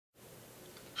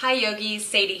Hi yogis,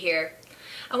 Sadie here.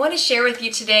 I want to share with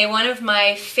you today one of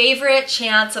my favorite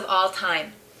chants of all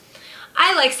time.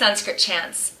 I like Sanskrit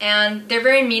chants and they're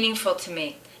very meaningful to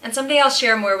me, and someday I'll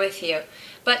share more with you.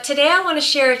 But today I want to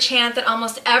share a chant that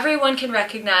almost everyone can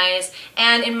recognize,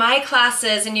 and in my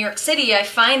classes in New York City I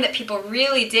find that people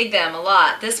really dig them a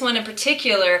lot. This one in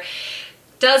particular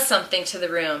does something to the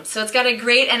room, so it's got a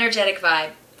great energetic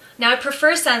vibe. Now I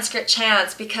prefer Sanskrit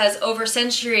chants because over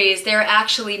centuries they're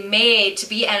actually made to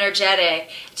be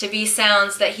energetic, to be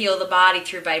sounds that heal the body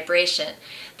through vibration.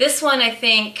 This one I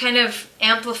think kind of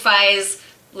amplifies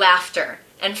laughter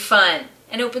and fun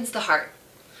and opens the heart.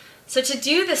 So to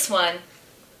do this one,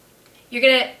 you're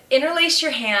going to interlace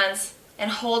your hands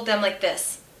and hold them like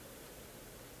this.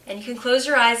 And you can close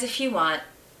your eyes if you want.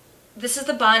 This is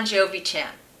the Bon Jovi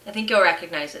chant. I think you'll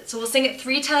recognize it. So we'll sing it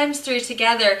 3 times through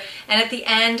together, and at the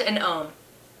end an Om.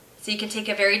 So you can take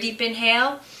a very deep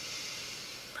inhale.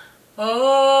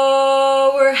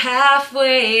 Oh, we're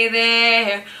halfway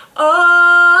there.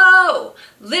 Oh,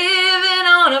 living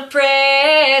on a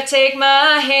prayer. Take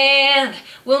my hand,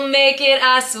 we'll make it,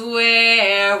 I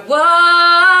swear.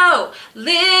 Whoa,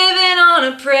 living on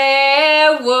a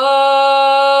prayer.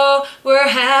 Whoa, we're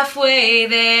halfway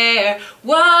there.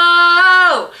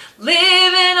 Whoa,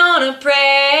 living on a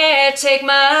prayer. Take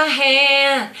my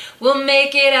hand, we'll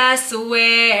make it, I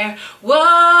swear.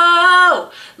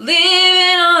 Whoa,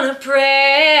 living on a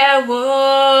prayer.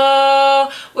 Whoa,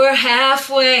 we're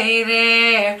halfway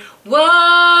there.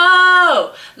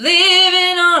 Whoa,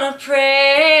 living on a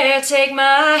prayer. Take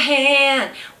my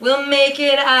hand, we'll make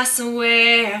it, I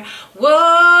swear.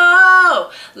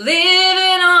 Whoa,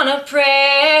 living on a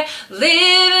prayer.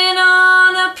 Living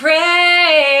on a prayer.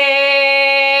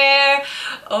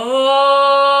 Oh.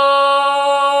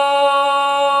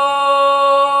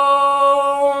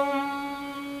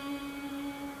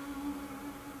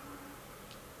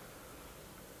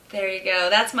 There you go.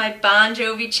 That's my Bon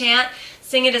Jovi chant.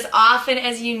 Sing it as often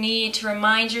as you need to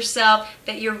remind yourself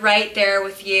that you're right there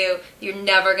with you. You're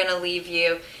never going to leave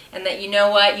you. And that you know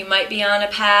what? You might be on a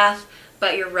path,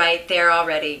 but you're right there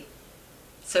already.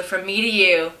 So from me to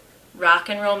you, rock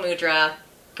and roll mudra.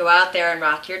 Go out there and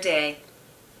rock your day.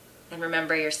 And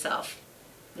remember yourself.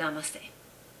 Namaste.